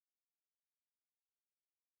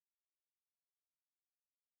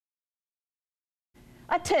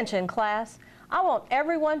Attention, class. I want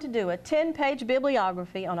everyone to do a 10-page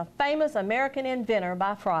bibliography on a famous American inventor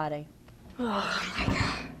by Friday. Oh my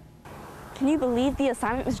God. Can you believe the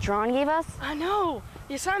assignment Ms. Drawn gave us? I know.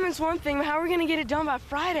 The assignment's one thing, but how are we going to get it done by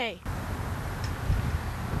Friday?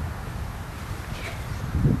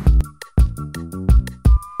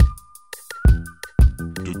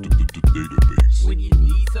 When you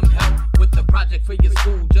need some help with the project for your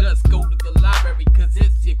school, just go to the library, cause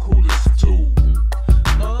it's your coolest tool.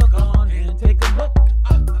 Log on and take a look.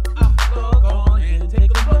 Log on and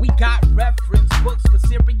take a look. We got reference books for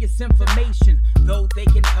serious information. Though they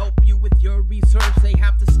can help you with your research, they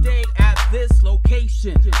have to stay at this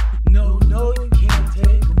location. No, you can't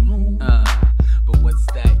take them home. But what's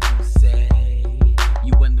that you say?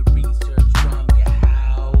 You want the research from your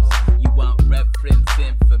house. You want reference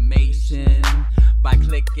information by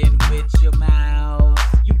clicking with your mouse.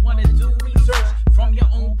 You want to do research from your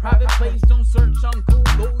own private place. Don't search on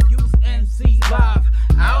Google, use NC Live,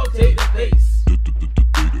 our database.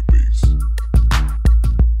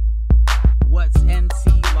 What's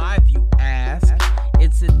NC Live, you ask?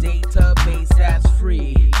 It's a database that's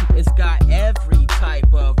free. It's got every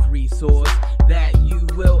type of resource that you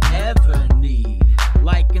will ever need,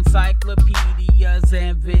 like encyclopedias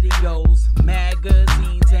and videos,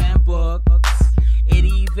 magazines and books. It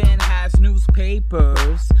even has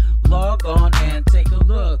newspapers. Log on and take a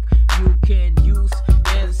look. You can use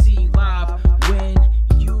NC Live when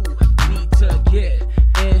you need to get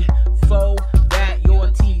info that your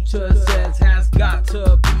teacher says has got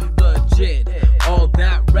to be legit. All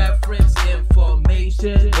that reference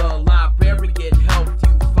information the librarian helped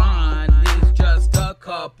you find is just a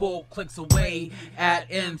couple clicks away at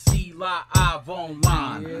NC Live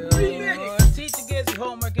online. Teacher gives you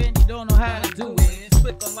homework and you don't know how to do it.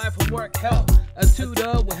 Click on Life and Work Help. A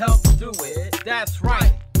tutor will help you through it. That's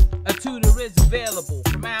right. A tutor is available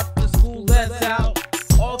from after school lets out.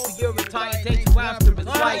 All for your retired day to after it's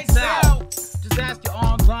lights out. Just ask your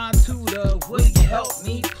online tutor, will you help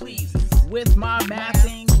me please with my math,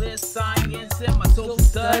 English, science, and my social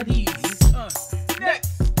studies?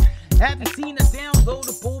 Next, have you seen a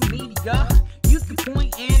downloadable media? You can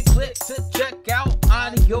point and click to check out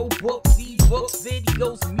audio books, ebooks,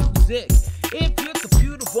 videos, and music. If your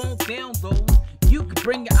computer won't download, you can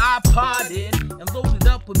bring your iPod in and load it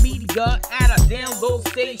up with media at our download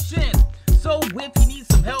station. So if you need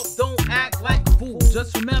some help, don't act like a fool.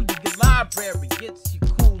 Just remember your library gets you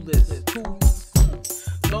coolest.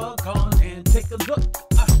 Log on and take a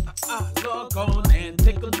look. Log on